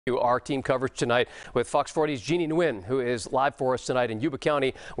Our team coverage tonight with Fox 40's Jeannie Nguyen, who is live for us tonight in Yuba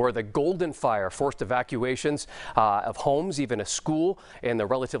County, where the Golden Fire forced evacuations of homes, even a school in the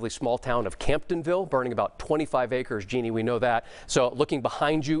relatively small town of Camptonville, burning about 25 acres. Jeannie, we know that. So looking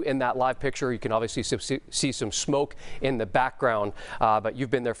behind you in that live picture, you can obviously see some smoke in the background, but you've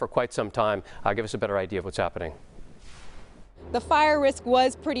been there for quite some time. Give us a better idea of what's happening. The fire risk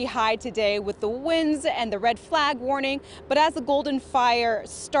was pretty high today with the winds and the red flag warning, but as the Golden Fire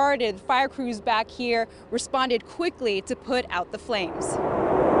started, fire crews back here responded quickly to put out the flames.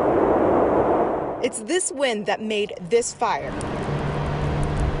 It's this wind that made this fire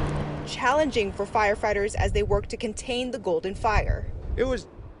challenging for firefighters as they work to contain the Golden Fire. It was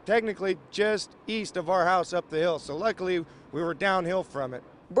technically just east of our house up the hill, so luckily we were downhill from it.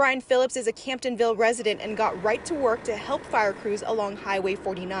 Brian Phillips is a Camptonville resident and got right to work to help fire crews along Highway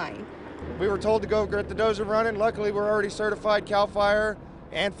 49. We were told to go get the dozer running. Luckily, we're already certified CAL FIRE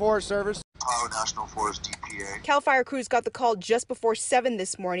and Forest Service. National Forest DPA. CAL FIRE crews got the call just before 7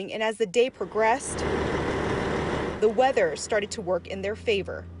 this morning, and as the day progressed, the weather started to work in their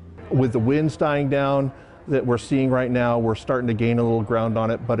favor. With the winds dying down that we're seeing right now, we're starting to gain a little ground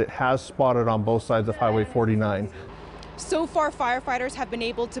on it, but it has spotted on both sides of Highway 49. So far, firefighters have been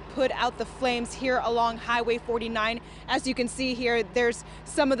able to put out the flames here along Highway 49. As you can see here, there's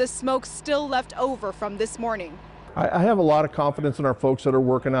some of the smoke still left over from this morning. I have a lot of confidence in our folks that are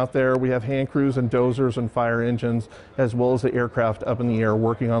working out there. We have hand crews and dozers and fire engines, as well as the aircraft up in the air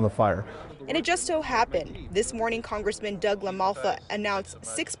working on the fire. And it just so happened, this morning Congressman Doug LaMalfa announced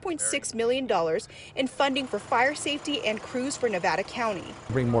 $6.6 million in funding for fire safety and crews for Nevada County.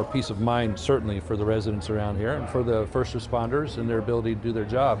 Bring more peace of mind, certainly, for the residents around here and for the first responders and their ability to do their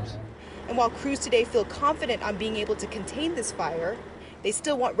jobs. And while crews today feel confident on being able to contain this fire, they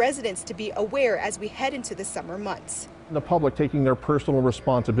still want residents to be aware as we head into the summer months. The public taking their personal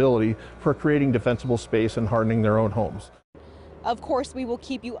responsibility for creating defensible space and hardening their own homes. Of course, we will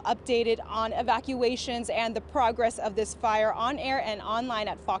keep you updated on evacuations and the progress of this fire on air and online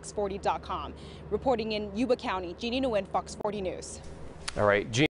at fox40.com. Reporting in Yuba County, Jeannie Nguyen, Fox 40 News. All right, Jeannie.